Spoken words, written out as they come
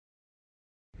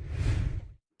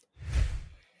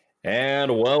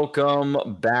And welcome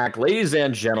back, ladies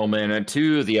and gentlemen,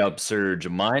 to the Upsurge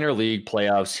Minor League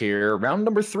Playoffs here, round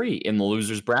number 3 in the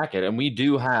losers bracket. And we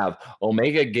do have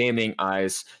Omega Gaming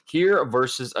Ice here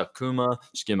versus Akuma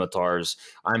Scimitars.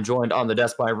 I'm joined on the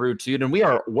desk by Rude Dude, and we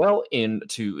are well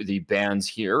into the bans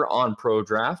here on Pro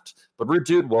Draft. But Rude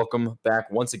Dude, welcome back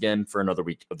once again for another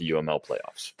week of the UML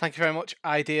playoffs. Thank you very much,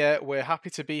 Idea. We're happy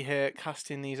to be here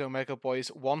casting these Omega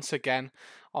boys once again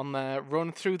on the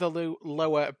run through the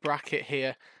lower bracket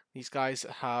here. These guys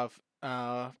have,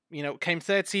 came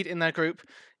third seed in their group,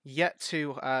 yet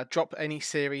to drop any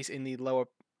series in the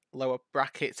lower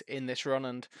bracket in this run,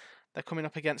 and they're coming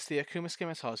up against the Akuma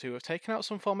Scimitars, who have taken out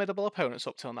some formidable opponents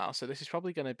up till now. So this is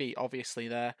probably going to be obviously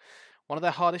one of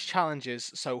their hardest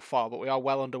challenges so far, but we are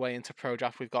well underway into Pro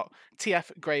Draft. We've got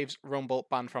TF, Graves, Rumble,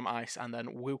 banned from Ice, and then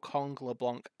Wukong,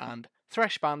 LeBlanc, and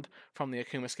Thresh banned from the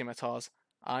Akuma Scimitars.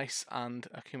 Ice and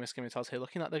Akuma Scimitars here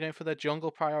looking like they're going for their jungle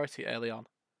priority early on.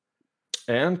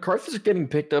 And Karthus getting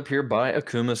picked up here by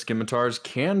Akuma Scimitars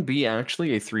can be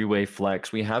actually a three-way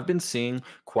flex. We have been seeing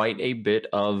quite a bit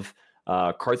of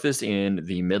Karthus in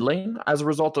the mid lane as a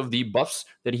result of the buffs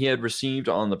that he had received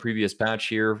on the previous patch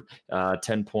here,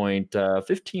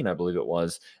 10.15, I believe it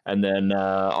was. And then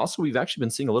also we've actually been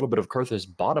seeing a little bit of Karthus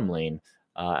bottom lane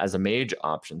as a mage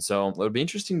option. So it would be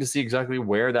interesting to see exactly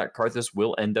where that Karthus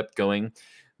will end up going.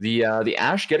 The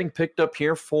Ashe getting picked up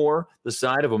here for the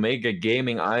side of Omega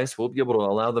Gaming Ice will be able to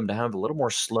allow them to have a little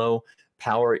more slow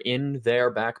power in their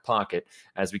back pocket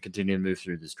as we continue to move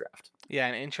through this draft. Yeah,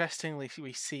 and interestingly,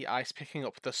 we see Ice picking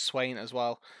up the Swain as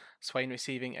well. Swain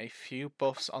receiving a few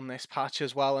buffs on this patch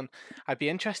as well, and I'd be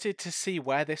interested to see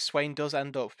where this Swain does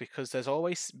end up, because there's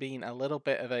always been a little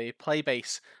bit of a play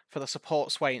base for the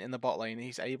support Swain in the bot lane.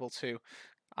 He's able to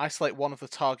isolate one of the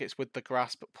targets with the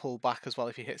grasp, but pull back as well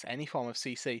if he hits any form of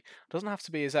CC. Doesn't have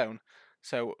to be his own.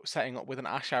 So setting up with an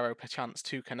Ash Arrow perchance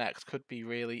to connect could be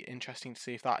really interesting to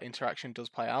see if that interaction does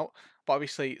play out. But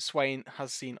obviously Swain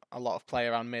has seen a lot of play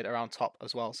around mid, around top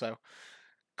as well, so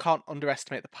can't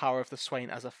underestimate the power of the Swain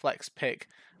as a flex pick.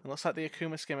 It looks like the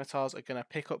Akuma Scimitars are going to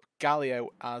pick up Galio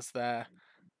as their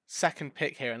second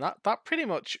pick here, and that pretty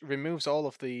much removes all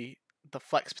of the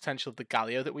flex potential of the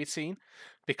Galio that we've seen,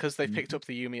 because they've picked up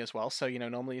the Yuumi as well. So,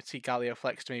 normally you'd see Galio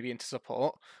flexed maybe into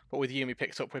support, but with Yuumi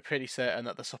picked up, we're pretty certain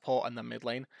that the support and the mid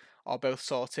lane are both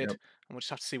sorted, Yep. and we'll just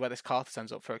have to see where this Karthus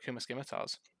ends up for Akuma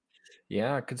Scimitars.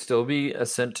 Yeah, it could still be a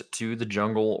sent to the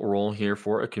jungle role here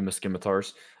for Akuma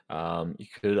Scimitars. You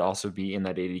could also be in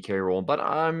that AD role, but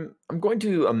I'm going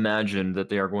to imagine that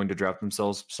they are going to draft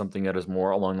themselves something that is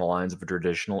more along the lines of a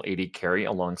traditional AD carry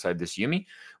alongside this Yuumi.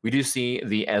 We do see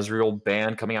the Ezreal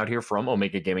ban coming out here from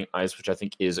Omega Gaming Ice, which I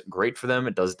think is great for them.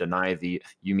 It does deny the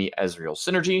Yuumi Ezreal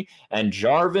synergy. And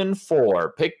Jarvan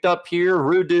 4 picked up here.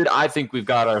 Rude Dude, I think we've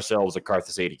got ourselves a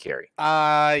Karthus AD carry.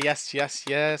 Yes,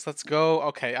 let's go.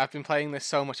 Okay, I've been playing this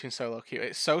so much in solo queue.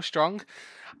 It's so strong.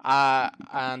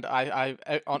 And I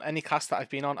on any cast that I've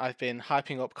been on, I've been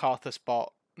hyping up Karthus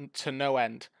bot to no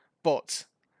end. But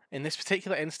in this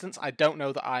particular instance, I don't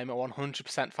know that I'm a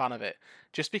 100% fan of it.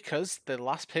 Just because the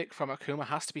last pick from Akuma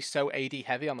has to be so AD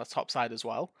heavy on the top side as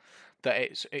well,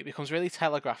 that it becomes really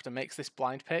telegraphed and makes this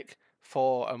blind pick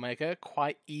for Omega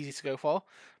quite easy to go for,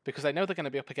 because they know they're going to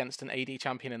be up against an AD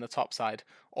champion in the top side,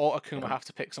 or Akuma Yeah. have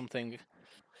to pick something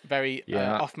very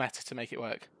Yeah, off meta to make it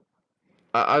work.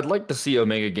 I'd like to see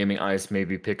Omega Gaming Ice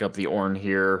maybe pick up the Ornn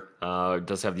here. It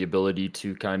does have the ability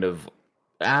to kind of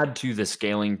add to the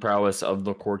scaling prowess of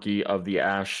the Corki of the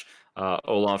Ashe.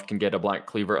 Olaf can get a Black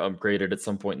Cleaver upgraded at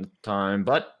some point in time,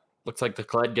 but looks like the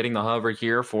Kled getting the hover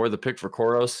here for the pick for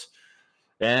Koros,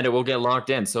 and it will get locked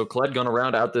in. So Kled going to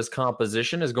round out this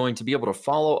composition, is going to be able to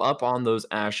follow up on those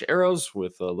Ashe arrows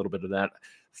with a little bit of that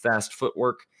fast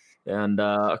footwork. And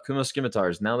Akuma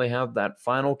Scimitars, now they have that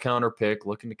final counter pick,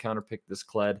 looking to counter pick this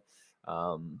Kled.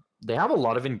 They have a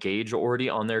lot of engage already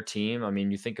on their team. I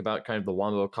mean, you think about kind of the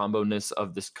wombo combo-ness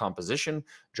of this composition.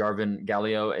 Jarvan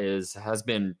Galio has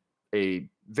been a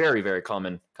very, very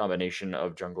common combination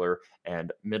of jungler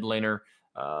and mid laner.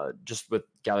 Just with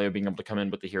Galio being able to come in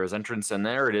with the hero's entrance, and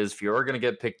there it is. Fiora going to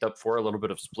get picked up for a little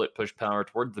bit of split push power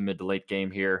towards the mid to late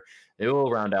game here. It will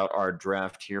round out our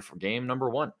draft here for game number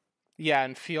 1. Yeah,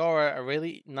 and Fiora, a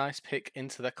really nice pick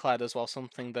into the Kled as well.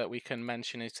 Something that we can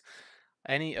mention is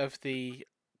any of the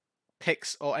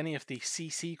picks or any of the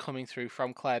CC coming through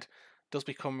from Kled does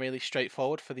become really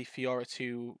straightforward for the Fiora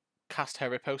to cast her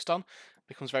riposte on.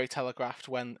 Becomes very telegraphed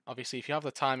when, obviously, if you have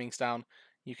the timings down,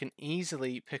 you can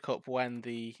easily pick up when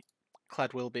the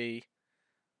Kled will be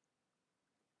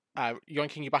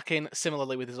yoinking you back in.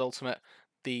 Similarly with his ultimate,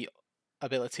 the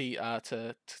ability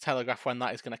to telegraph when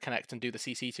that is going to connect and do the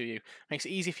CC to you. Makes it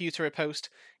easy for you to repost,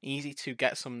 easy to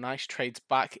get some nice trades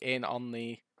back in on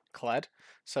the Kled.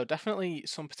 So definitely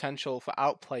some potential for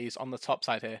outplays on the top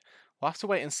side here. We'll have to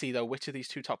wait and see though which of these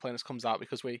two top laners comes out,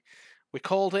 because we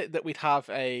called it that we'd have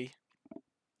a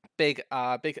big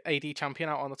AD champion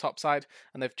out on the top side,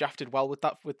 and they've drafted well with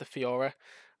that with the Fiora.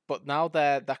 But now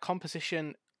their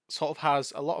composition sort of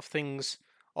has a lot of things,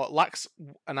 or lacks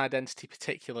an identity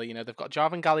particularly. You know, they've got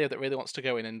Jarvan Galio that really wants to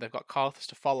go in, and they've got Karthus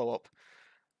to follow up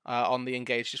on the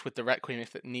engage just with the Requiem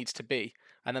if it needs to be.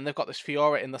 And then they've got this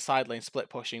Fiora in the side lane split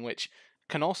pushing, which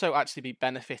can also actually be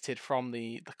benefited from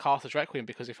the Karthus Requiem,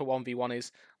 because if a 1v1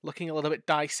 is looking a little bit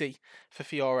dicey for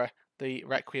Fiora, the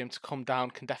Requiem to come down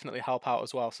can definitely help out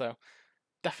as well. So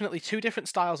definitely two different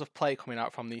styles of play coming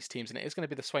out from these teams, and it is going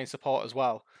to be the Swain support as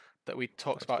well that we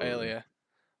talked about earlier.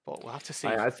 But we'll have to see.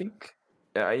 I think,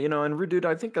 you know, and Rude Dude,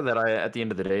 I think that at the end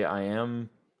of the day, I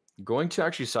am going to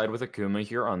actually side with Akuma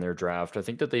here on their draft. I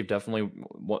think that they've definitely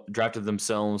drafted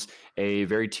themselves a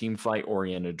very team fight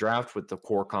oriented draft with the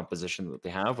core composition that they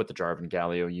have with the Jarvan,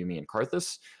 Galio, Yuumi, and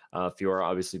Karthus. Fiora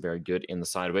obviously very good in the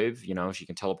side wave. You know, she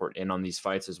can teleport in on these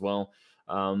fights as well.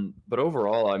 But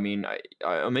overall, I mean,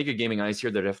 Omega Gaming Ice here,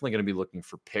 they're definitely going to be looking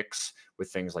for picks with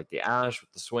things like the Ashe,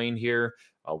 with the Swain here,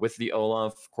 with the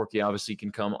Olaf. Corki obviously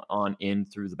can come on in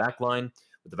through the back line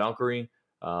with the Valkyrie.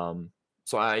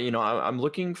 So I'm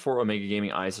looking for Omega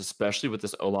Gaming Ice, especially with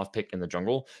this Olaf pick in the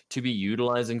jungle, to be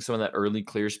utilizing some of that early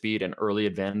clear speed and early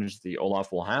advantage the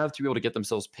Olaf will have to be able to get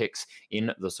themselves picks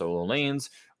in the solo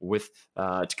lanes with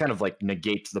to kind of like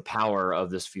negate the power of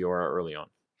this Fiora early on.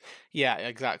 Yeah,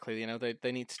 exactly. You know,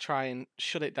 they need to try and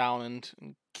shut it down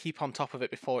and keep on top of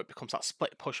it before it becomes that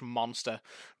split push monster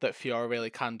that Fiora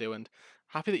really can do. And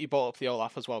happy that you brought up the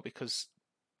Olaf as well, because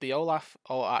the Olaf,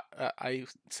 or I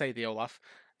say the Olaf,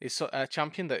 is a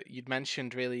champion that you'd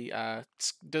mentioned really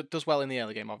does well in the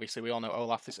early game. Obviously, we all know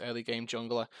Olaf, this early game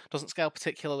jungler, doesn't scale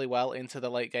particularly well into the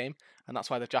late game, and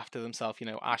that's why they've drafted themselves, you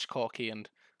know, Ashe, Corki, and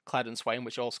Kled and Swain,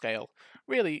 which all scale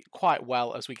really quite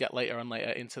well as we get later and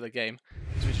later into the game.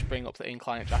 So we just bring up the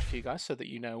in-client draft for you guys so that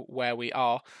you know where we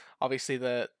are. Obviously,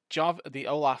 the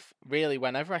Olaf, really,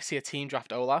 whenever I see a team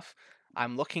draft Olaf,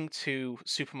 I'm looking to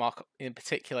Supermark in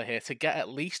particular here to get at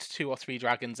least 2 or 3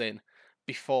 dragons in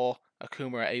before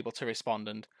Akuma are able to respond,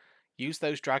 and use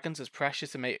those dragons as pressure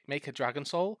to make a Dragon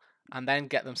Soul, and then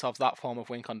get themselves that form of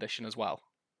win condition as well.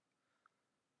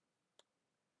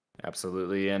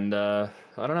 Absolutely, and I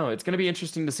don't know, it's going to be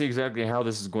interesting to see exactly how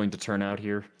this is going to turn out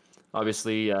here.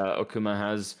 Obviously, Akuma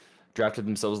has drafted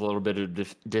themselves a little bit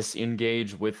of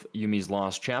disengage with Yumi's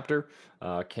Lost Chapter,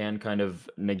 can kind of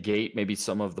negate maybe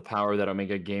some of the power that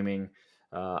Omega Gaming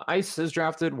Ice has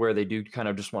drafted, where they do kind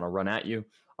of just want to run at you.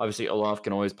 Obviously, Olaf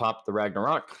can always pop the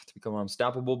Ragnarok to become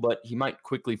unstoppable, but he might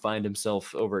quickly find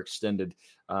himself overextended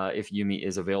if Yuumi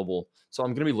is available. So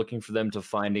I'm going to be looking for them to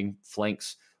finding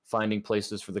flanks, finding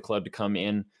places for the club to come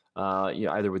in,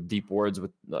 either with deep wards,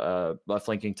 with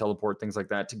flanking teleport, things like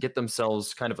that, to get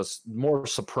themselves kind of a more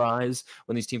surprise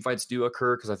when these team fights do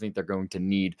occur, because I think they're going to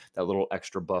need that little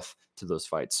extra buff to those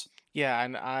fights. Yeah,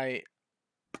 and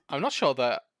I'm not sure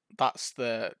that that's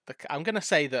I'm going to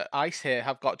say that Ice here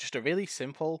have got just a really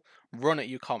simple run at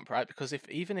you comp, right? Because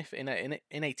even if in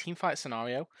a team fight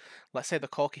scenario, let's say the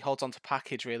Corki holds onto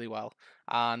package really well,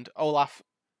 and Olaf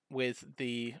with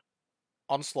the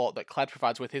onslaught that Kled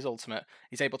provides with his ultimate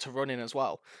is able to run in as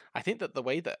well. I think that the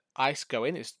way that Ice go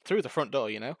in is through the front door,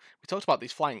 you know? We talked about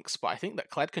these flanks, but I think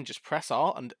that Kled can just press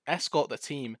R and escort the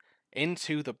team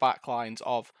into the back lines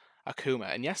of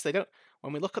Akuma. And yes,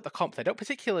 when we look at the comp, they don't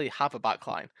particularly have a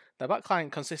backline. Their backline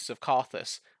consists of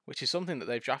Karthus, which is something that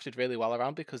they've drafted really well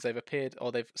around, because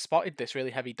they've spotted this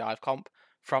really heavy dive comp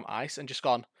from Ice and just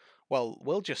gone, well,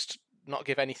 we'll just not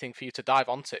give anything for you to dive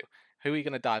onto. Who are you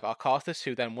going to dive? Our Karthus,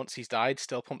 who then, once he's died,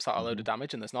 still pumps out a load of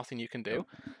damage, and there's nothing you can do.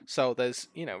 So there's,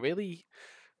 really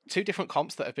 2 different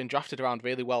comps that have been drafted around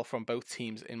really well from both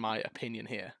teams, in my opinion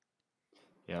here.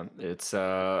 Yeah, it's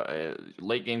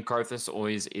late game Karthus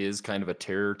always is kind of a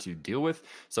terror to deal with,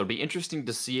 so it'll be interesting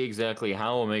to see exactly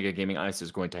how Omega Gaming Ice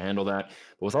is going to handle that.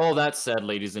 But with all that said,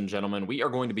 ladies and gentlemen, we are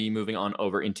going to be moving on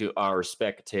over into our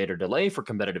spectator delay for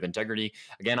competitive integrity.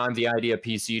 Again, I'm the Idea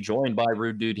PC, joined by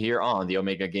Rude Dude here on the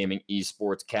Omega Gaming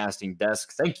Esports casting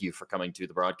desk. Thank you for coming to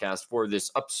the broadcast for this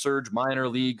Upsurge Minor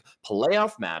League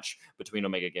playoff match between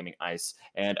Omega Gaming Ice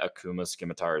and Akuma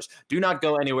Scimitars. Do not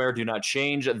go anywhere. Do not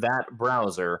change that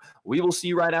browser. We will see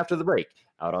you right after the break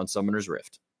out on Summoner's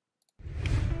Rift.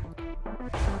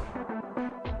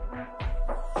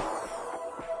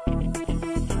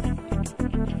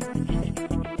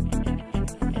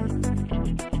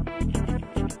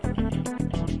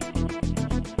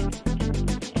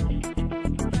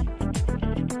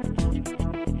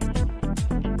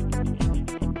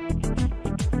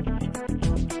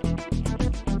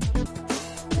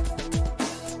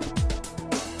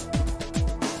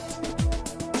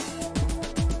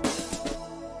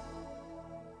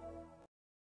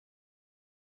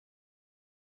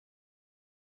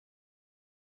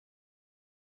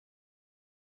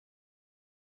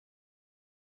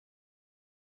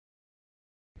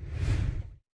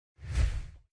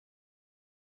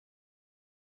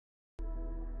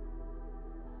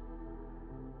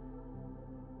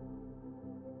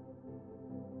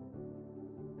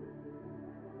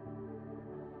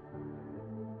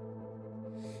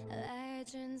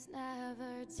 Legends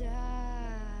never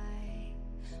die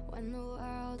when the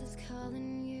world is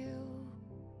calling you.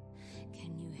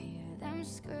 Can you hear them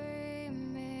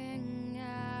screaming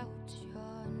out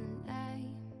your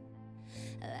name?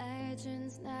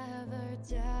 Legends never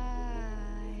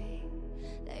die,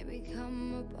 they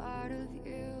become a part of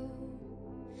you.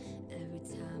 Every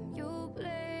time you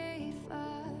bleed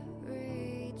for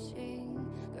reaching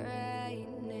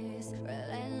greatness,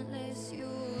 relentless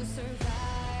you survive.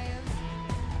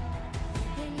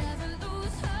 They never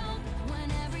lose hope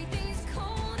when everything's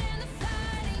cold and the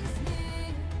fighting's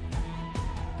near.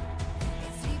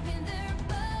 It's deep in their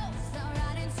bones, they'll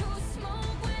rot into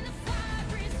smoke when the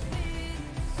fire is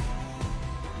fierce.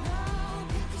 Oh,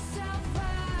 pick yourself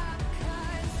up,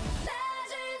 'cause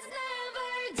legends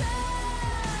never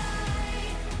die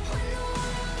when the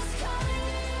world is calling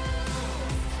you.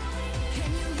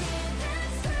 Can you hear them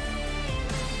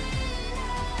screaming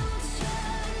out your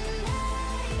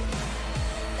name?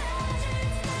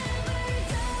 Legends never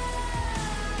die,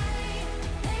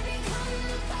 they become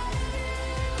a part of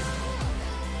you.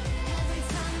 Every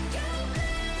time you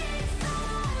bleed for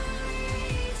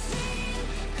reaching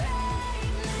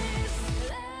greatness,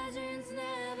 legends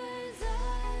never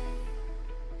die.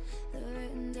 They're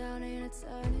written down in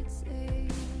eternity,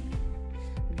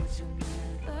 but you'll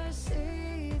never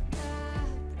see the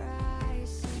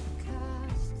price it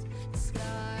costs. The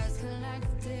scars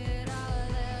collected all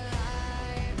their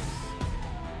lives.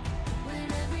 When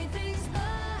everything's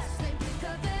lost, they pick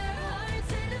up their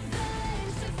hearts and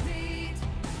avenge defeat.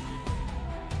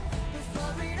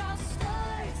 Before it all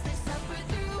starts, they suffer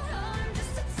through harm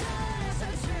just to touch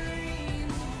a dream.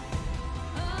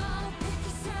 Oh, pick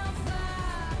yourself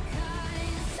up,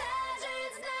 'cause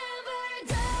legends never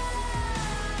die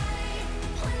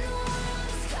when the world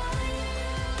is calling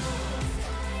you.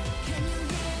 Can you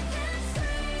hear them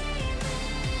screaming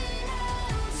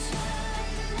out your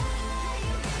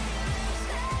name?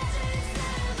 Legends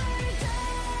never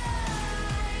die,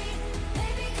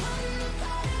 they become a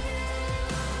part of you.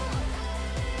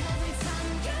 Every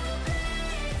time you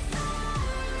bleed for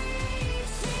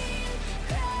reaching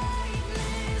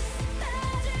greatness,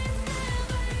 legends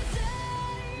never die.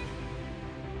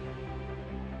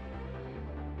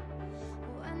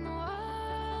 When the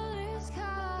world is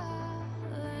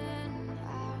calling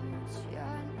out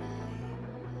your name,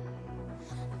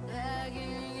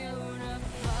 begging you to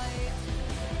fight.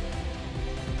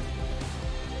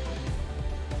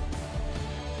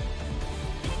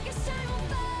 Pick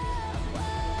yourself up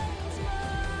once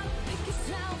more. Pick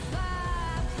yourself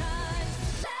up, 'cause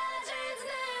legends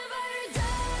never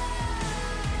die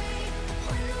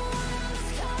when the world is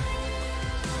calling you.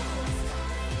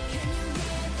 Can you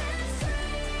hear them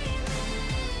screaming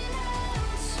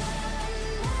out your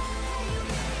name?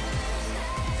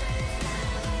 Legends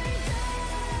never die,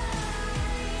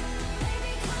 they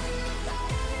become a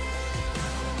part of you.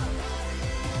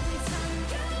 Every time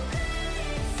you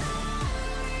bleed for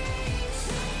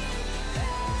reaching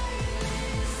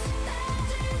greatness,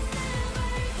 legends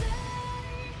never die.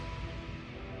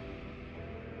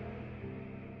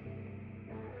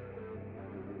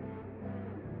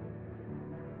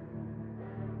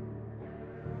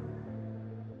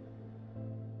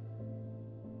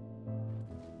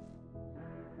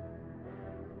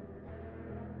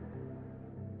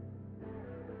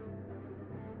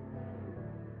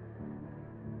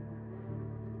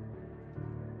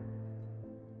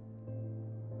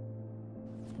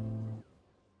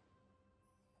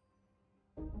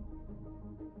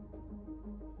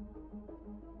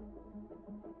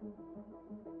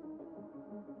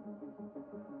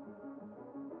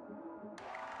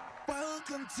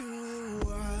 Welcome to the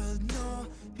world, no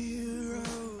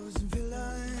heroes and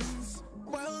villains.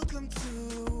 Welcome to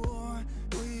the war,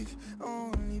 we've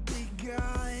only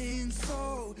begun.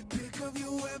 So pick up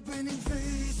your weapon and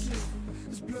face it.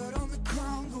 There's blood on the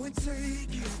ground, go and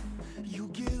take it. You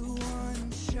get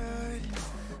one shot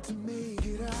to make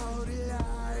it out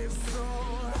alive. So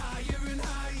higher and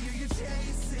higher you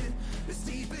chase it. It's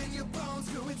deep in your bones,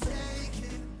 go and take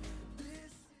it.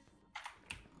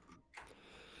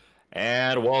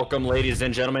 And welcome, ladies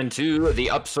and gentlemen, to the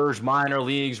Upsurge Minor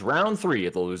Leagues Round 3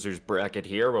 of the Losers Bracket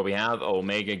here, where we have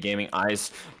Omega Gaming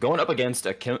Ice going up against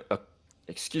Akuma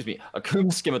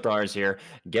Scimitars here,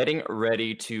 getting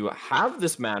ready to have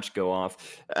this match go off.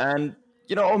 And,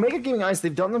 you know, Omega Gaming Ice,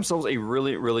 they've done themselves a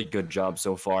really, really good job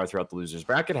so far throughout the Losers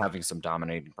Bracket, having some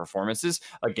dominating performances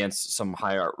against some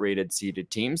higher rated seeded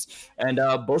teams. And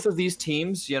both of these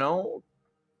teams, you know,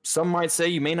 some might say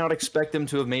you may not expect them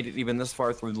to have made it even this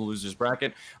far through the losers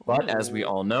bracket, but as we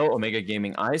all know, Omega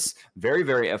Gaming Ice, very,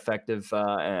 very effective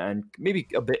and maybe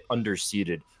a bit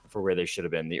underseeded for where they should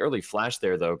have been. The early flash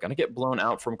there, though, going to get blown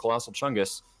out from Colossal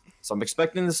Chungus. So I'm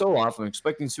expecting this Olaf. I'm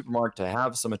expecting Supermark to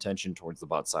have some attention towards the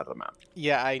bot side of the map.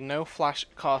 Yeah, I know Flash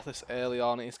Karthus early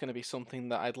on is going to be something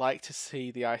that I'd like to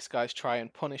see the Ice guys try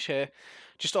and punish here.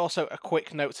 Just also a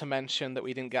quick note to mention that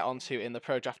we didn't get onto in the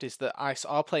pro draft is that Ice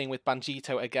are playing with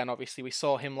Banjito again. Obviously, we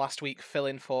saw him last week fill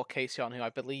in for Kasion, who I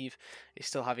believe is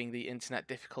still having the internet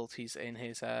difficulties in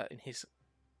his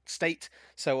state.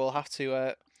 So we'll have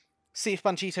to see if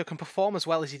Banjito can perform as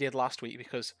well as he did last week,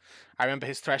 because I remember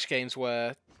his Thresh games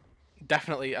were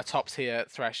definitely a top tier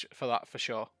Thresh for that for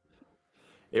sure.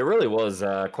 It really was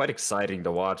quite exciting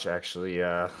to watch, actually,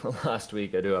 last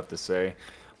week, I do have to say.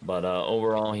 But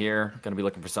overall here, going to be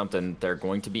looking for something. They're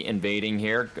going to be invading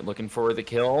here, looking for the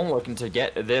kill, looking to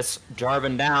get this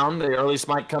Jarvan down. The early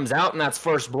smite comes out, and that's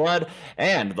first blood.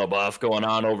 And the buff going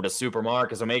on over to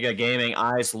Supermark as Omega Gaming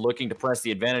Ice looking to press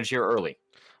the advantage here early.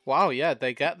 Wow, yeah,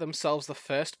 they get themselves the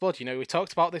first blood. You know, we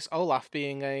talked about this Olaf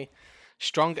being a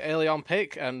strong early on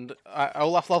pick, and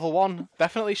Olaf level 1,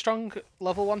 definitely strong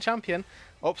level 1 champion.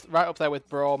 Right up there with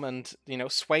Braum and, you know,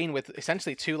 Swain with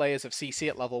essentially 2 layers of CC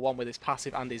at level 1 with his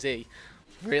passive and his E.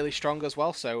 Really strong as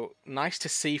well, so nice to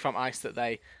see from Ice that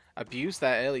they abuse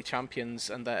their early champions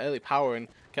and their early power and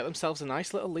get themselves a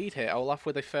nice little lead here. Olaf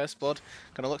with a first blood,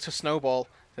 going to look to snowball.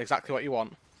 That's exactly what you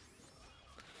want.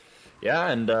 Yeah,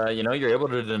 and, you know, you're able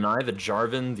to deny the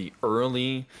Jarvan, the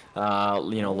early,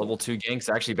 you know, level 2 ganks.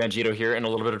 Actually, Banjito here in a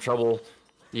little bit of trouble.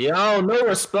 Yo, no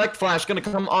respect flash going to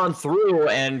come on through,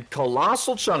 and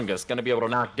Colossal Chungus going to be able to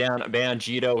knock down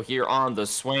Banjito here on the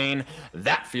Swain.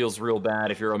 That feels real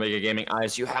bad if you're Omega Gaming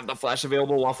Ice. You have the flash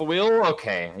available, Waffle Wheel.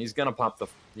 Okay, he's going to pop the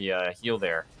heal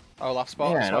there. Olaf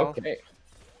spot as well. Okay.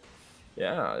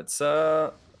 Yeah, it's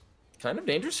kind of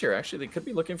dangerous here, actually. They could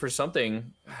be looking for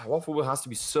something. Waffle Wheel has to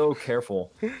be so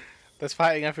careful. There's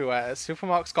fighting everywhere.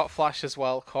 Supermark's got flash as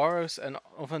well. Koros and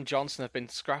Oven Johnson have been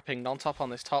scrapping non-top on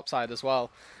this top side as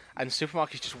well. And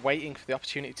Supermark is just waiting for the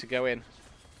opportunity to go in.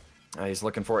 He's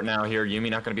looking for it now here. Yumi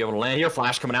not going to be able to land here.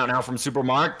 Flash coming out now from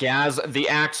Supermark. Gaz, the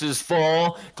axe is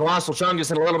full. Colossal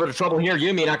Chungus in a little bit of trouble here.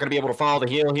 Yumi not going to be able to follow the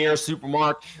heal here.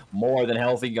 Supermark more than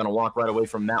healthy. Going to walk right away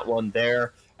from that one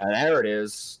there. And there it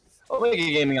is. Omega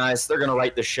Gaming Ice, they're going to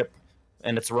right the ship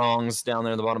and its wrongs down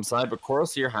there on the bottom side. But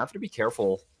Koros here have to be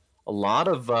careful. A lot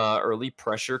of early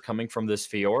pressure coming from this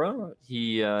Fiora.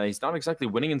 He's not exactly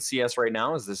winning in CS right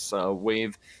now as this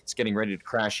wave is getting ready to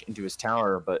crash into his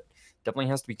tower, but definitely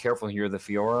has to be careful here. The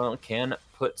Fiora can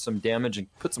put some damage and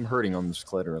put some hurting on this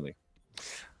Kled early.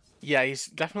 Yeah, he's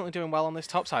definitely doing well on this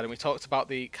top side, and we talked about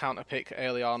the counter pick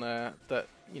early on that,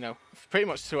 you know, pretty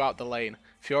much throughout the lane,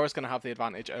 Fiora's going to have the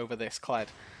advantage over this Kled.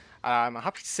 I'm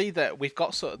happy to see that we've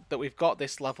got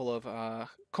this level of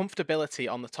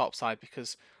comfortability on the top side,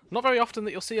 because not very often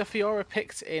that you'll see a Fiora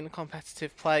picked in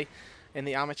competitive play, in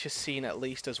the amateur scene at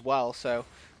least as well. So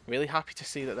really happy to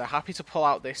see that they're happy to pull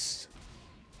out this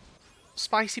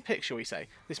spicy pick, shall we say,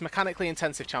 this mechanically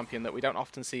intensive champion that we don't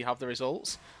often see have the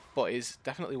results, but is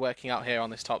definitely working out here on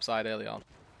this top side early on.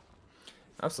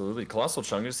 Absolutely. Colossal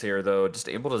Chungus here, though, just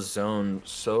able to zone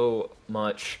so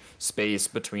much space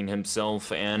between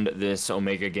himself and this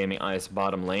Omega Gaming Ice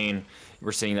bottom lane.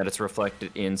 We're seeing that it's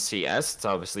reflected in CS. It's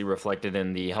obviously reflected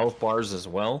in the health bars as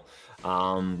well.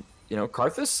 You know,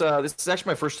 Karthus, this is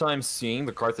actually my first time seeing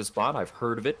the Karthus bot. I've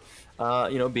heard of it,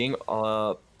 you know, being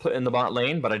put in the bot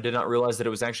lane, but I did not realize that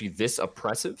it was actually this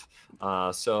oppressive.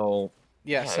 So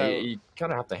you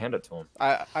kind of have to hand it to him.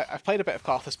 I've played a bit of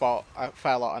Karthus bot a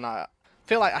fair lot, and I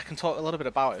feel like I can talk a little bit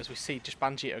about it as we see just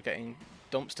Banjito getting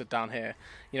dumpstered down here.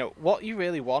 You know, what you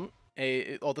really want,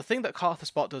 or the thing that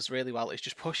Karthus bot does really well, is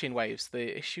just pushing waves.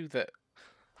 The issue that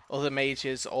other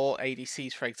mages or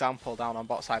ADCs, for example, down on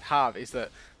bot side have is that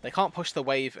they can't push the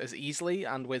wave as easily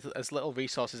and with as little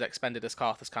resources expended as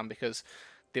Karthus can, because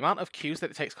the amount of Qs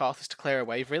that it takes Karthus to clear a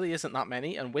wave really isn't that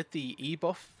many, and with the E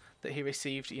buff that he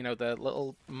received, you know, the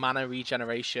little mana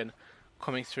regeneration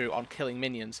coming through on killing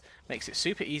minions makes it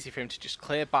super easy for him to just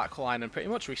clear backline and pretty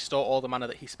much restore all the mana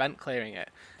that he spent clearing it.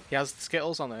 He has the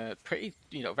Skittles on a pretty,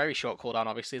 you know, very short cooldown.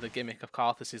 Obviously, the gimmick of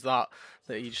Karthus is that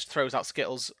he just throws out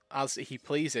Skittles as he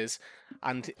pleases,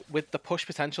 and with the push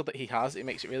potential that he has, it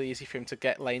makes it really easy for him to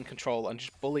get lane control and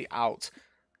just bully out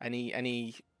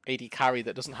any AD carry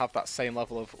that doesn't have that same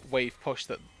level of wave push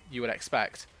that you would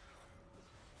expect.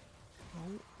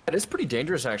 It is pretty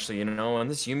dangerous, actually, you know, when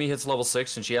this Yumi hits level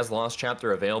 6 and she has the Lost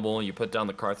Chapter available, you put down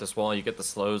the Karthus wall, you get the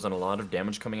slows and a lot of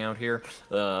damage coming out here,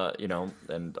 you know,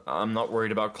 and I'm not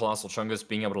worried about Colossal Chungus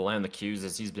being able to land the Qs,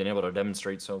 as he's been able to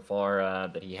demonstrate so far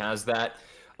that he has that.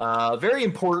 Very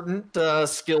important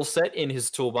skill set in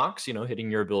his toolbox. You know, hitting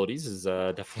your abilities is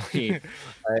definitely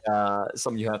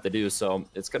something you have to do. So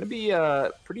it's going to be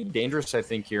pretty dangerous, I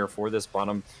think, here for this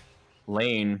bottom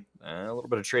lane. A little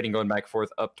bit of trading going back and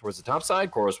forth up towards the top side.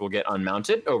 Chorus will get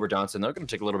unmounted. Over Johnson, though, going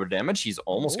to take a little bit of damage. He's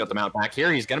almost got the mount back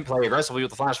here. He's going to play aggressively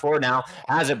with the flash forward now.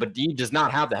 Has it, but he does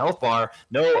not have the health bar.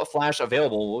 No flash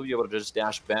available. We'll be able to just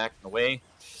dash back and away.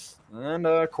 And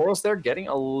Chorus there getting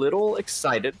a little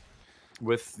excited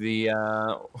with the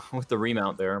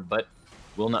remount there, but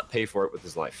will not pay for it with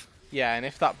his life. Yeah, and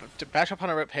if that bear trap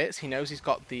on a rip hits, he knows he's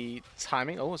got the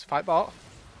timing. Oh, it's a fight bot.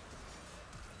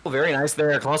 Very nice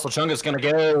there. Colossal Chungus going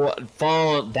to go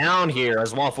fall down here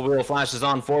as Waffle Wheel flashes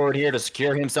on forward here to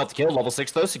secure himself the kill. Level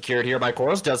 6, though, secured here by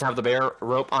Chorus. Does have the bear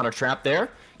rope on a trap there.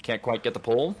 Can't quite get the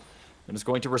pull. And is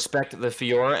going to respect the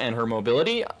Fiora and her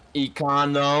mobility.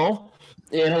 Econ, though,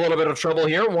 in a little bit of trouble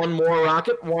here. One more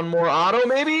rocket, one more auto,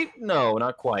 maybe? No,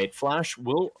 not quite. Flash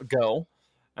will go,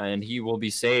 and he will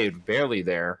be saved barely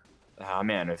there. Ah,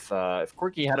 man, if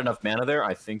Quirky had enough mana there,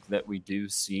 I think that we do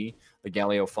see the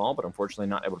Galio fall, but unfortunately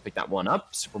not able to pick that one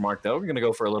up. Supermark, though, we're going to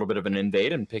go for a little bit of an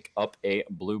invade and pick up a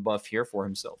blue buff here for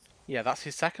himself. Yeah, that's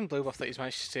his second blue buff that he's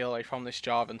managed to steal away from this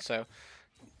Jarvan. So,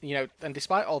 you know, and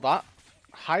despite all that,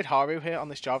 Hyde Haru here on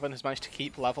this Jarvan has managed to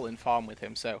keep level in farm with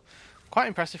him. So, quite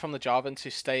impressive from the Jarvan to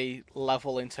stay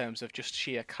level in terms of just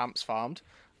sheer camps farmed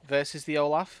versus the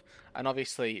Olaf. And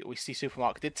obviously, we see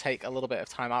Supermark did take a little bit of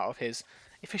time out of his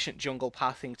efficient jungle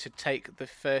pathing to take the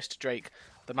first Drake,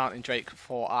 the Mountain Drake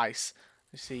for Ice.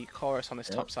 You see Chorus on this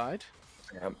top side.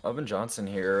 Yeah, Oven Johnson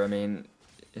here. I mean,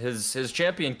 his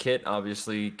champion kit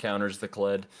obviously counters the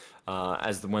Kled.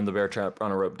 When the bear trap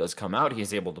on a rope does come out,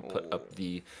 he's able to put up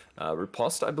the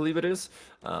riposte, I believe it is,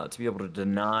 to be able to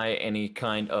deny any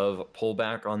kind of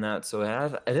pullback on that. So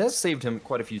it has saved him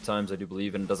quite a few times, I do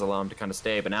believe, and does allow him to kind of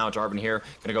stay. But now Jarvan here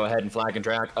going to go ahead and flag and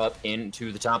drag up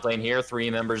into the top lane here. 3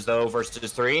 members, though,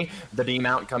 versus 3. The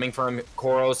D-mount coming from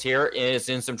Koros here is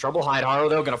in some trouble. Hyde Haru,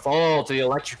 though, going to fall to the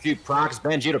electrocute procs.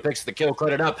 Benjito picks the kill,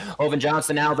 credit up. Oven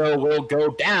Johnson now, though, will go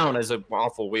down as a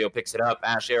Waffle Wheel picks it up.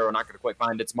 Ash Arrow not going to quite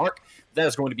find its mark. That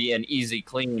is going to be an easy,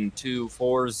 clean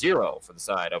 2-4-0 for the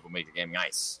side of Omega Gaming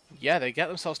Ice. Yeah, they get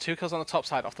themselves 2 kills on the top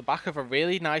side off the back of a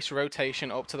really nice rotation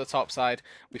up to the top side.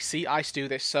 We see Ice do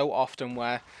this so often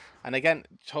where, and again,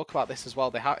 talk about this as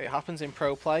well, it happens in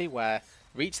pro play where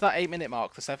reach that 8-minute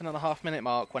mark, the 7.5-minute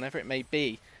mark, whenever it may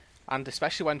be, and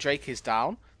especially when Drake is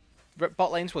down,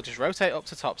 bot lanes will just rotate up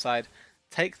to top side,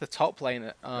 take the top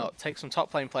lane, take some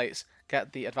top lane plates,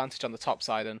 get the advantage on the top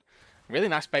side, and really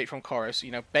nice bait from Chorus,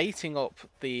 you know, baiting up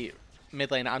the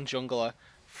mid lane and jungler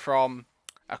from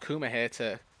Akuma here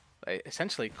to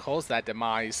essentially cause their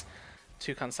demise.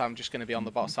 Toucan Sam just going to be on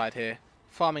the bot side here,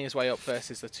 farming his way up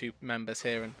versus the 2 members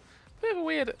here, and a bit of a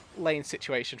weird lane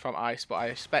situation from Ice, but I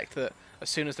expect that as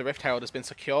soon as the Rift Herald has been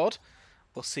secured,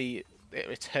 we'll see it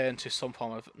return to some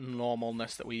form of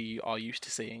normalness that we are used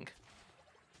to seeing.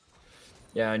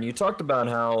 Yeah, and you talked about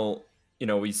how, you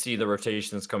know, we see the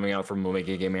rotations coming out from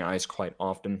Omega Gaming Ice quite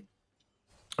often.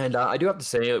 And I do have to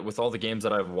say, with all the games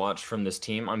that I've watched from this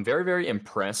team, I'm very, very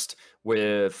impressed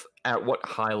with at what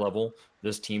high level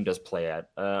this team does play at.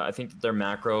 I think that their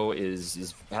macro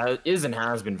is and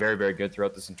has been very, very good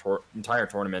throughout this entire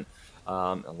tournament.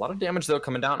 A lot of damage, though,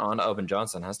 coming down on Oven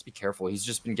Johnson. Has to be careful. He's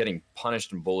just been getting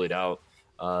punished and bullied out.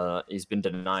 He's been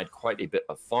denied quite a bit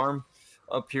of farm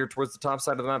up here towards the top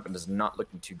side of the map, and is not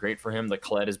looking too great for him. The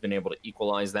Kled has been able to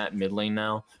equalize that mid lane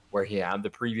now, where he had the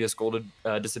previous gold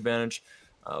disadvantage.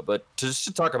 But just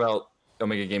to talk about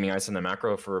Omega Gaming Ice and the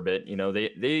macro for a bit, you know,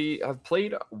 they have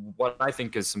played what I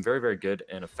think is some very, very good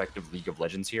and effective League of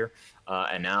Legends here.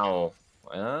 And now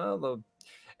the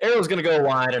arrow's going to go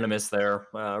wide and a miss there.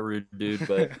 Rude dude,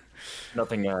 but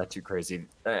nothing too crazy.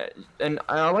 And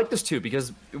I like this too,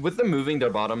 because with them moving their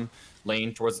bottom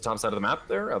lane towards the top side of the map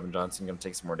there, Evan Johnson going to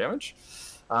take some more damage.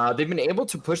 They've been able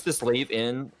to push this lane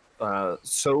in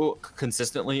so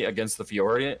consistently against the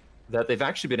Fiora that they've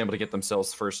actually been able to get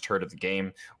themselves first turret of the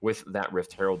game with that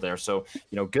Rift Herald there. So,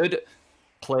 you know, good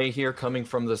play here coming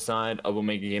from the side of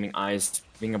Omega Gaming Ice,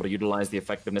 being able to utilize the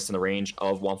effectiveness and the range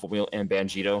of Waffle Wheel and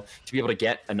Banjito to be able to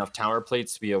get enough tower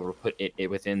plates to be able to put it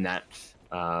within that,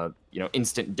 you know,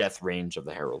 instant death range of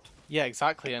the Herald. Yeah,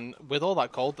 exactly. And with all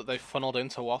that gold that they've funneled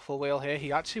into Waffle Wheel here,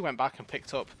 he actually went back and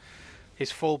picked up his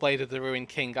full Blade of the Ruined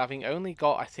King, having only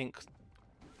got, I think,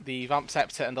 the Vamp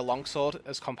Scepter and the Longsword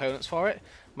as components for it.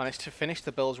 Managed to finish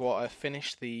the Bilgewater,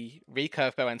 finish the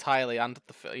recurve bow entirely, and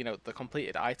the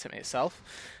completed item itself.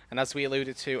 And as we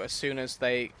alluded to, as soon as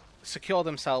they secure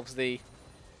themselves the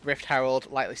Rift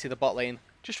Herald, likely see the bot lane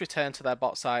just return to their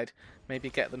bot side, maybe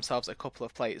get themselves a couple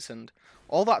of plates. And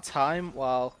all that time,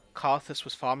 while Karthus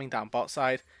was farming down bot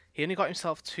side, he only got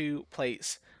himself 2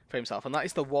 plates for himself. And that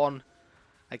is the one,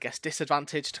 I guess,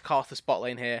 disadvantage to Karthus bot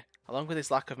lane here, along with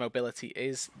his lack of mobility,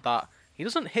 is that he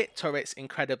doesn't hit turrets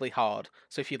incredibly hard.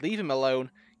 So if you leave him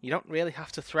alone, you don't really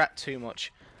have to threat too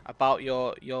much about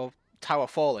your tower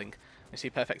falling. You see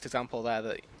a perfect example there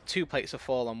that 2 plates have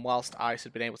fallen whilst Ice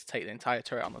had been able to take the entire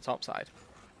turret on the top side.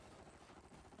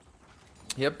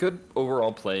 Yep, good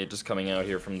overall play just coming out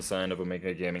here from the side of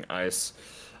Omega Gaming Ice.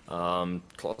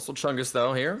 Colossal Chungus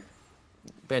though here.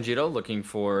 Banjito looking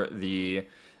for the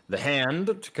hand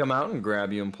to come out and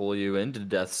grab you and pull you into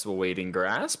death's awaiting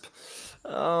grasp.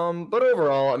 But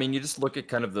overall, I mean, you just look at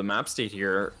kind of the map state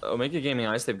here. Omega Gaming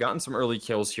Ice, they've gotten some early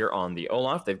kills here on the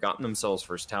Olaf. They've gotten themselves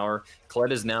first tower.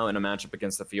 Kled is now in a matchup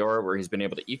against the Fiora where he's been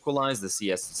able to equalize the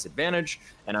CS disadvantage.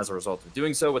 And as a result of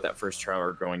doing so, with that first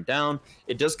tower going down,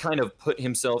 it does kind of put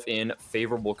himself in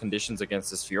favorable conditions against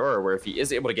this Fiora, where if he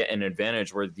is able to get an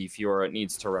advantage where the Fiora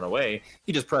needs to run away,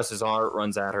 he just presses R,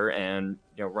 runs at her, and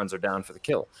runs her down for the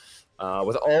kill.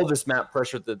 With all this map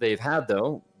pressure that they've had,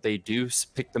 though, they do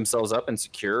pick themselves up and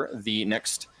secure the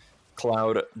next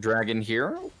Cloud Dragon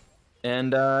here.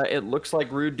 And it looks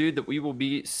like, Rude Dude, that we will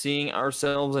be seeing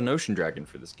ourselves an Ocean Dragon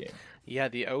for this game. Yeah,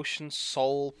 the Ocean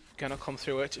Soul going to come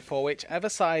through it for whichever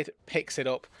side picks it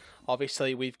up.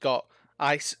 Obviously, we've got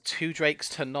Ice 2 Drakes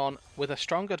to none with a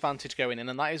strong advantage going in,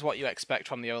 and that is what you expect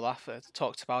from the Olaf. I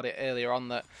talked about it earlier on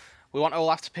that we want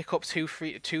Olaf to pick up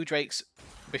two Drakes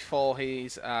before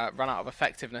he's run out of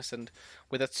effectiveness, and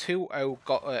with a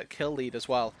 2-0 kill lead as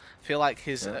well, I feel like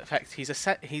his effect,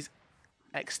 he's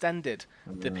extended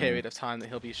the period of time that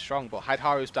he'll be strong. But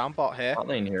Haidharu's down bot here. Bot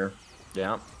lane here,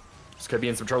 yeah. This could be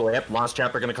in some trouble. Yep, Lost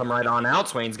Chapter going to come right on out.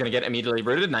 Swain's going to get immediately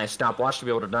rooted. Nice stopwatch to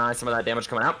be able to deny some of that damage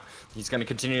coming out. He's going to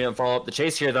continue to follow up the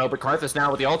chase here, though. But Karthus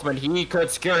now with the ultimate, he could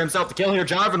secure himself the kill here.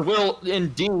 Jarvan will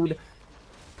indeed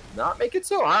not make it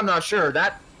so. I'm not sure.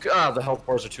 That the health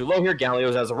bars are too low here.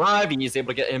 Galio's has arrived. He's able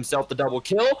to get himself the double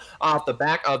kill off the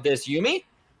back of this Yuumi.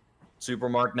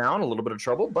 Supermark now in a little bit of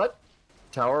trouble, but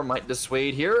tower might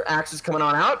dissuade here. Axe is coming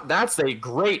on out. That's a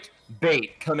great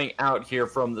bait coming out here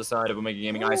from the side of Omega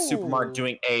Gaming Ice. Supermark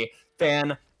doing a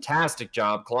fantastic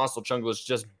job. Colossal Chungus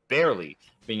just barely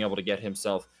being able to get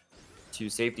himself to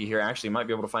safety here. Actually might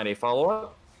be able to find a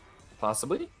follow-up.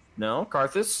 Possibly. No,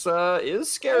 Karthus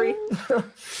is scary.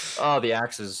 Oh, the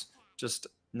Axe is just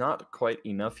not quite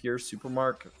enough here.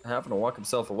 Supermark having to walk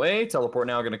himself away. Teleport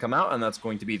now going to come out, and that's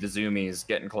going to be the Zoomies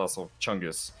getting Colossal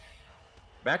Chungus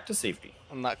back to safety.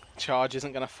 And that charge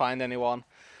isn't going to find anyone.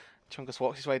 Chungus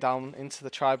walks his way down into the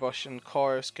tri-bush, and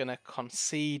Kora's going to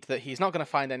concede that he's not going to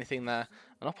find anything there.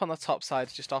 And up on the top side,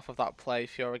 just off of that play,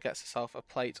 Fiora gets herself a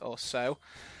plate or so.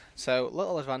 So,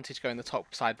 little advantage going the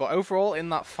top side. But overall, in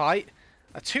that fight,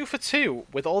 a 2 for 2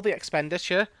 with all the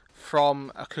expenditure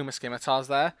from Akuma Scimitars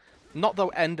there. Not the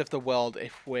end of the world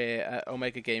if we're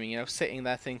Omega Gaming, sitting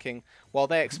there thinking, well,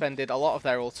 they expended a lot of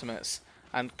their ultimates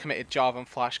and committed Jarvan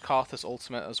Flash, Karthus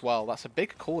ultimate as well. That's a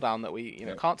big cooldown that we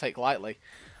can't take lightly.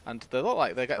 And they look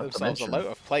like they get themselves a load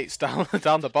of plates down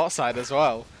the bot side as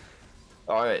well.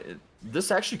 All right, this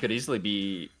actually could easily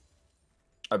be,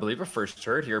 I believe, a first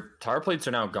turret here. Tower plates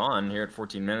are now gone here at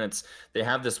 14 minutes. They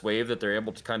have this wave that they're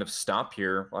able to kind of stop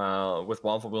here with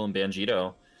Waffle Wheel and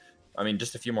Banjito. I mean,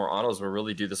 just a few more autos will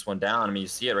really do this one down. I mean, you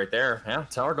see it right there. Yeah,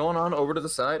 tower going on over to the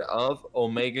side of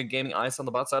Omega Gaming Ice on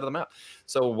the bot side of the map.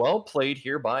 So well played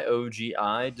here by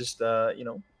OGI. Just,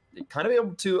 kind of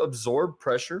able to absorb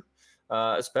pressure,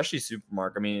 especially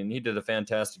Supermark. I mean, he did a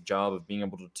fantastic job of being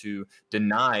able to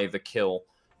deny the kill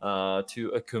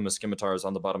to Akuma Scimitars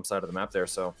on the bottom side of the map there.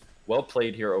 So well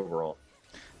played here overall.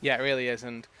 Yeah, it really is.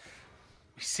 And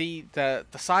we see the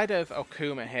side of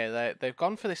Akuma here, they've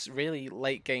gone for this really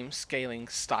late game scaling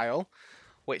style,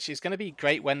 which is going to be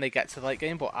great when they get to the late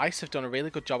game, but Ice have done a really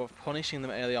good job of punishing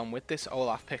them early on with this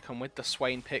Olaf pick and with the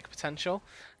Swain pick potential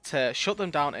to shut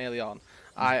them down early on.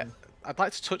 I'd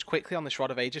like to touch quickly on this Rod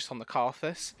of Aegis on the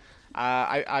Karthus.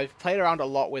 I've played around a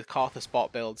lot with Karthus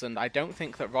bot builds, and I don't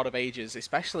think that Rod of Aegis,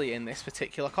 especially in this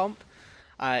particular comp,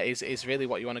 is really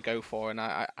what you want to go for. And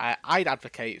I'd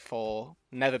advocate for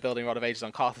never building Rod of Ages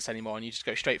on Karthus anymore, and you just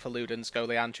go straight for Ludens, go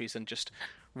Leandries, and just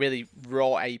really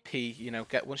raw AP,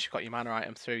 get once you've got your mana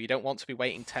item through. You don't want to be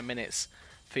waiting 10 minutes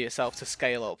for yourself to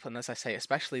scale up. And as I say,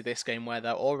 especially this game where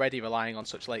they're already relying on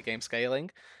such late game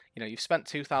scaling, you've spent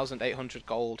 2,800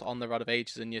 gold on the Rod of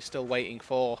Ages, and you're still waiting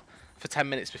for 10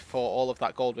 minutes before all of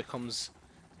that gold becomes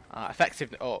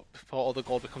effective, or before all the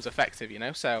gold becomes effective,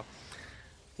 So,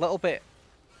 little bit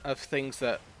of things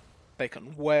that they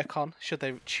can work on should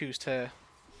they choose to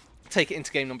take it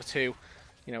into game number 2.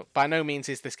 You know, by no means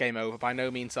is this game over. By no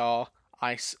means are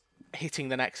Ice hitting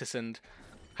the Nexus and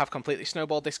have completely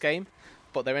snowballed this game,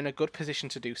 but they're in a good position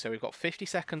to do so. We've got 50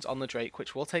 seconds on the Drake,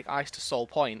 which will take Ice to Soul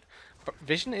Point, but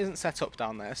Vision isn't set up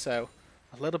down there, so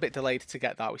a little bit delayed to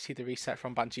get that. We see the reset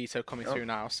from Banjito coming through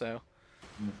now, so...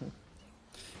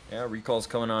 Yeah, recalls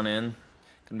coming on in.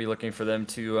 Gonna be looking for them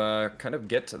to kind of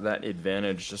get that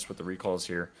advantage just with the recalls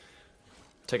here.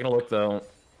 Taking a look, though,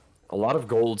 a lot of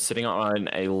gold sitting on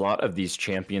a lot of these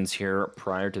champions here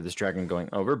prior to this dragon going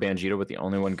over. Banjito, with the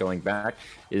only one going back,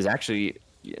 is actually...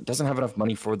 doesn't have enough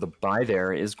money for the buy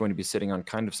there. Is going to be sitting on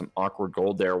kind of some awkward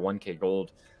gold there. 1k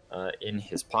gold in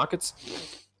his pockets.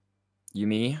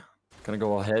 Yumi gonna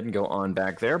go ahead and go on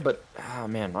back there, but oh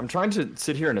man, I'm trying to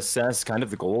sit here and assess kind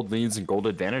of the gold leads and gold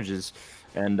advantages,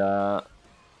 and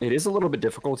it is a little bit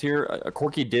difficult here.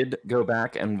 Corki did go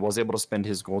back and was able to spend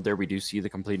his gold there. We do see the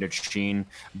completed Sheen,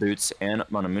 Boots, and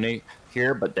Manamune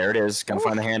here, but there it is. Gonna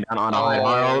find the hand down on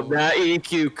Iharo. That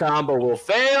EQ combo will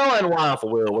fail, and Waffle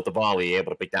will with the volley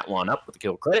able to pick that one up with the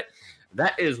kill credit.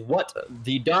 That is what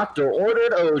the doctor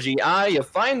ordered. OGI, you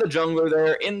find the jungler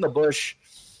there in the bush.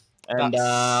 And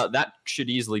that should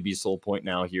easily be Soul Point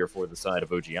now here for the side of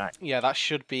OGI. Yeah, that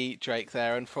should be Drake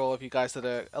there. And for all of you guys that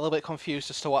are a little bit confused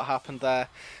as to what happened there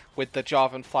with the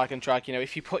Jarvan flag and drag, you know,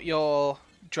 if you put your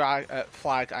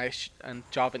flag and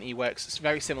Jarvan E works, it's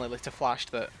very similarly to Flash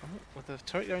that, with the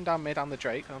turret going down mid and the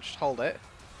Drake, I'll just hold it.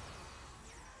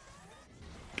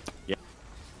 Yeah.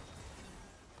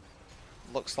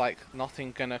 Looks like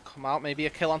nothing gonna come out. Maybe a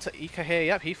kill onto Ika here.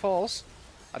 Yep, he falls.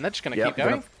 And they're just gonna keep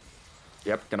going.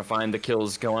 Yep, gonna find the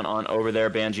kills going on over there.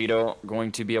 Banjito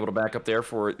going to be able to back up there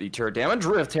for the turret damage.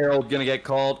 Rift Herald gonna get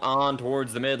called on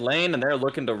towards the mid lane, and they're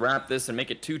looking to wrap this and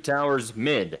make it 2 towers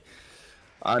mid.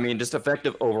 I mean, just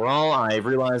effective overall. I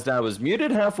realized I was muted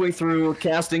halfway through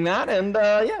casting that, and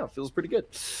yeah, it feels pretty good.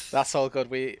 That's all good.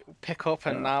 We pick up,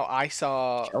 and now Ice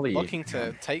are looking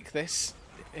to take this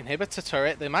inhibitor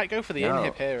turret. They might go for the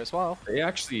inhib here as well. They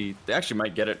actually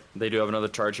might get it. They do have another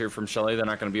charge here from Shelly. They're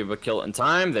not going to be able to kill it in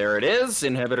time. There it is.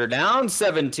 Inhibitor down.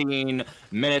 17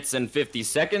 minutes and 50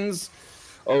 seconds.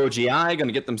 OGI going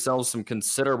to get themselves some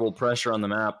considerable pressure on the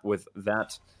map with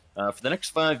that. For the next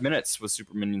 5 minutes with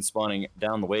super minions spawning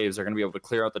down the waves, they're going to be able to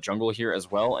clear out the jungle here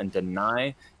as well and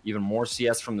deny even more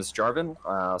CS from this Jarvan.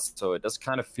 So it does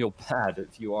kind of feel bad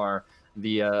if you are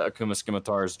the Akuma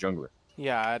Scimitars jungler.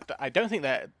 Yeah, I don't think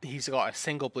that he's got a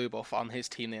single blue buff on his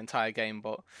team the entire game,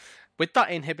 but with that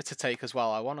inhibitor take as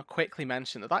well, I want to quickly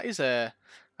mention that that is a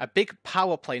big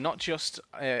power play, not just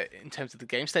in terms of the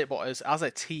game state, but as a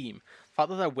team. The fact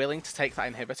that they're willing to take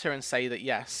that inhibitor and say that,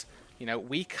 yes, you know,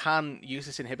 we can use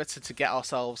this inhibitor to get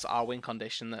ourselves our win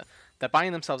condition, that they're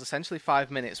buying themselves essentially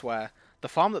 5 minutes where the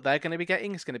farm that they're going to be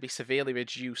getting is going to be severely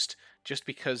reduced just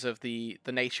because of the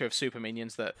nature of super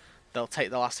minions, that they'll take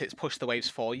the last hits, push the waves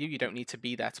for you. You don't need to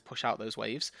be there to push out those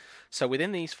waves. So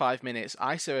within these 5 minutes,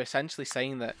 ICE are essentially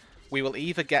saying that we will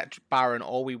either get Baron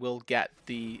or we will get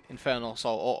the Infernal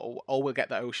Soul or we'll get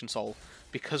the Ocean Soul,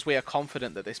 because we are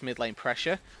confident that this mid lane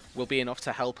pressure will be enough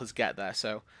to help us get there.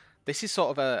 So this is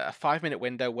sort of a 5 minute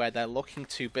window where they're looking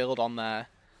to build on their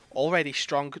already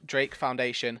strong Drake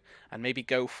foundation and maybe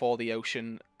go for the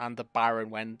Ocean and the Baron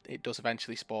when it does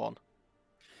eventually spawn.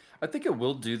 I think it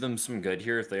will do them some good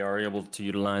here if they are able to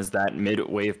utilize that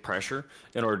mid-wave pressure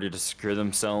in order to secure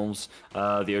themselves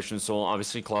the Ocean Soul.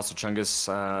 Obviously, Colossal Chungus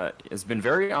has been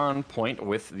very on point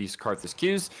with these Karthus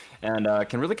Qs and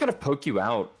can really kind of poke you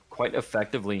out quite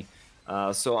effectively.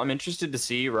 So I'm interested to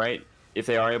see, right, if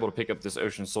they are able to pick up this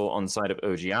Ocean Soul on the side of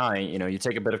OGI. You know, you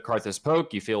take a bit of Karthus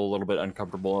poke, you feel a little bit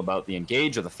uncomfortable about the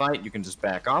engage or the fight, you can just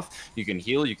back off, you can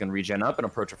heal, you can regen up and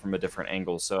approach it from a different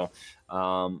angle. So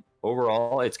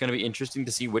overall, it's going to be interesting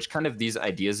to see which kind of these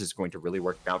ideas is going to really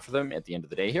work out for them at the end of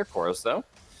the day here. Koros, though,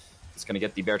 is going to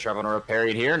get the Bear Trap on a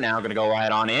parried here. Now going to go right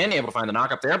on in, able to find the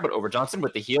knock up there, but Over Johnson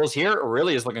with the heals here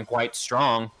really is looking quite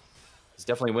strong. He's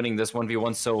definitely winning this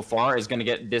 1v1 so far. Is going to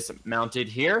get dismounted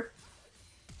here.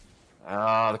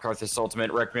 The Karthus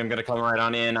ultimate. Requiem going to come right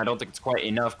on in. I don't think it's quite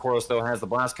enough. Koros, though, has the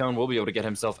Blast Cone. Will be able to get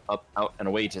himself up, out, and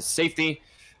away to safety.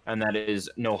 And that is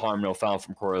no harm, no foul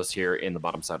from Koros here in the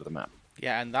bottom side of the map.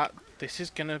 Yeah, and this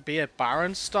is going to be a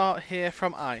Baron start here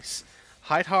from ICE.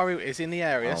 Hyde Haru is in the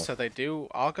area, so they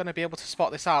are going to be able to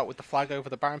spot this out with the flag over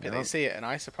the Baron pit. They see it, and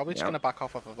ICE are probably just going to back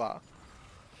off of that.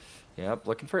 Yep,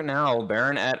 looking for it now.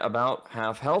 Baron at about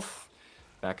half health.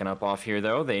 Backing up off here,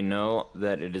 though. They know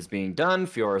that it is being done.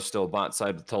 Fiora still bot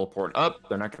side with teleport up.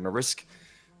 They're not going to risk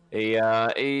and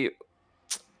they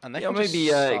maybe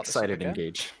excited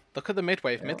engage. Look at the mid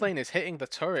wave. Mid lane is hitting the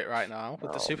turret right now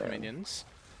with the super minions.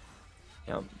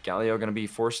 Galio going to be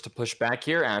forced to push back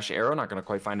here. Ash Arrow not going to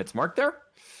quite find its mark there.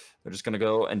 They're just going to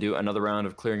go and do another round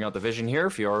of clearing out the vision here.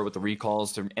 Fiora with the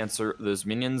recalls to answer those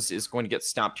minions is going to get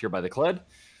stopped here by the Kled.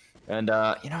 And,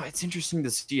 it's interesting to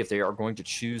see if they are going to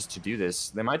choose to do this.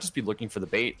 They might just be looking for the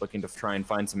bait, looking to try and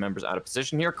find some members out of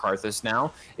position here. Karthus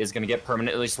now is going to get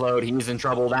permanently slowed. He's in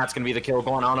trouble. That's going to be the kill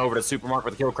going on over to Supermark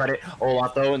with the kill credit.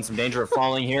 Olaf, though, in some danger of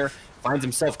falling here. Finds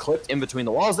himself clipped in between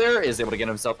the walls there, is able to get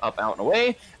himself up, out, and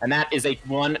away. And that is a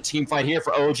one team fight here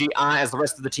for OGI as the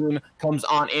rest of the team comes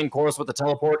on in. Chorus with the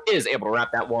teleport is able to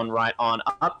wrap that one right on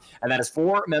up. And that is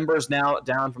 4 members now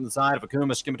down from the side of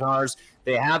Akuma, Scimitars.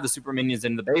 They have the super minions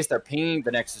in the base. They're pinging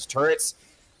the Nexus turrets.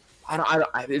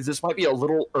 This might be a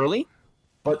little early,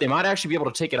 but they might actually be able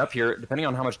to take it up here, depending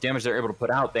on how much damage they're able to put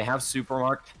out. They have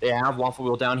Supermark. They have Waffle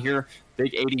Wheel down here.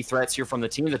 Big 80 threats here from the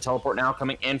team. The teleport now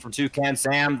coming in from Toucan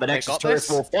Sam. The Nexus turrets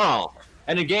will fall.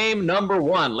 And in game number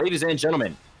 1, ladies and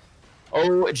gentlemen,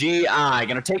 OGI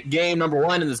going to take game number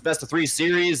 1 in this best of 3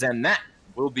 series, and that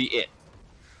will be it.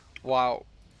 Wow.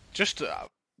 Just,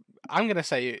 I'm going to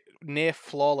say near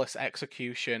flawless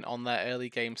execution on their early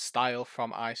game style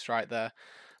from Ice right there.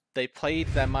 They played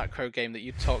their macro game that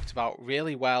you talked about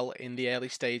really well in the early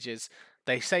stages.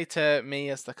 They say to me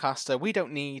as the caster, we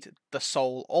don't need the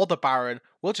Soul or the Baron,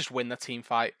 we'll just win the team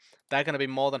fight. They're going to be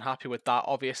more than happy with that.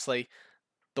 Obviously,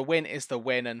 the win is the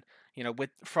win, and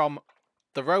from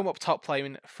the roam up top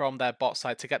playing from their bot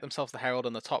side to get themselves the Herald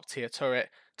and the top tier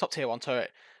 1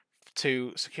 turret,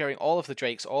 to securing all of the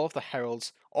Drakes, all of the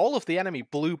Heralds, all of the enemy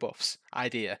blue buffs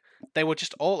idea. They were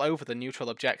just all over the neutral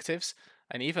objectives,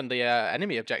 and even the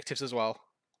enemy objectives as well.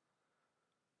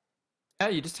 Yeah,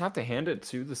 you just have to hand it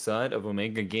to the side of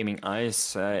Omega Gaming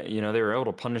Ice. They were able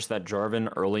to punish that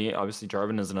Jarvan early. Obviously,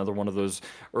 Jarvan is another one of those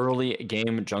early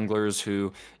game junglers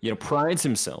who, prides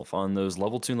himself on those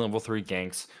level 2 and level 3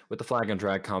 ganks with the flag and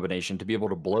drag combination to be able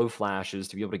to blow flashes,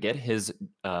 to be able to get his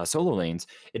solo lanes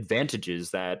advantages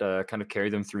that kind of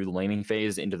carry them through the laning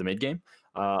phase into the mid game.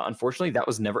 Unfortunately, that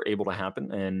was never able to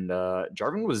happen, and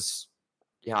Jarvan was...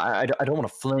 Yeah, I don't want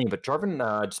to flame, but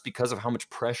Jarvan, just because of how much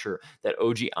pressure that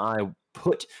OGI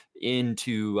put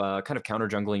into kind of counter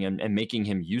jungling and making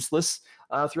him useless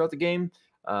throughout the game,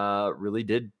 really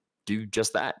did do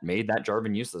just that. Made that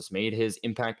Jarvan useless, made his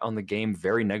impact on the game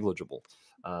very negligible.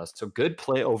 So good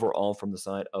play overall from the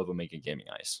side of Omega Gaming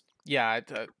Ice. Yeah,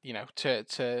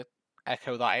 to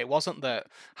echo that, it wasn't that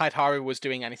Haidharu was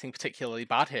doing anything particularly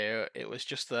bad here. It was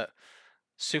just that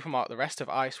Supermark, the rest of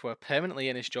Ice, were permanently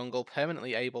in his jungle,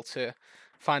 permanently able to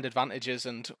find advantages,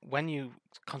 and when you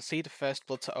concede a first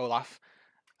blood to Olaf,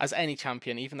 as any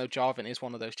champion, even though Jarvan is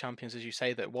one of those champions, as you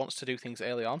say, that wants to do things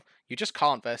early on, you just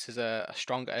can't versus a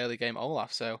stronger early game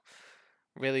Olaf, so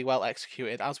really well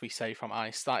executed, as we say, from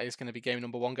Ice. That is going to be game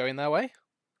number 1 going their way.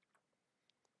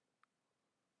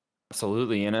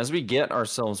 Absolutely, and as we get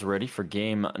ourselves ready for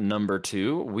game number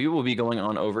 2, we will be going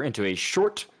on over into a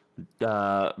short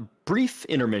brief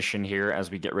intermission here as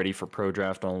we get ready for pro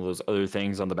draft and all those other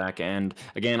things on the back end.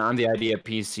 Again, I'm the Idea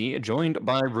PC, joined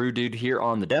by Rude Dude here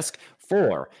on the desk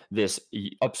for this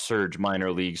Upsurge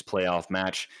Minor Leagues playoff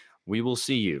match. We will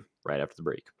see you right after the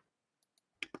break.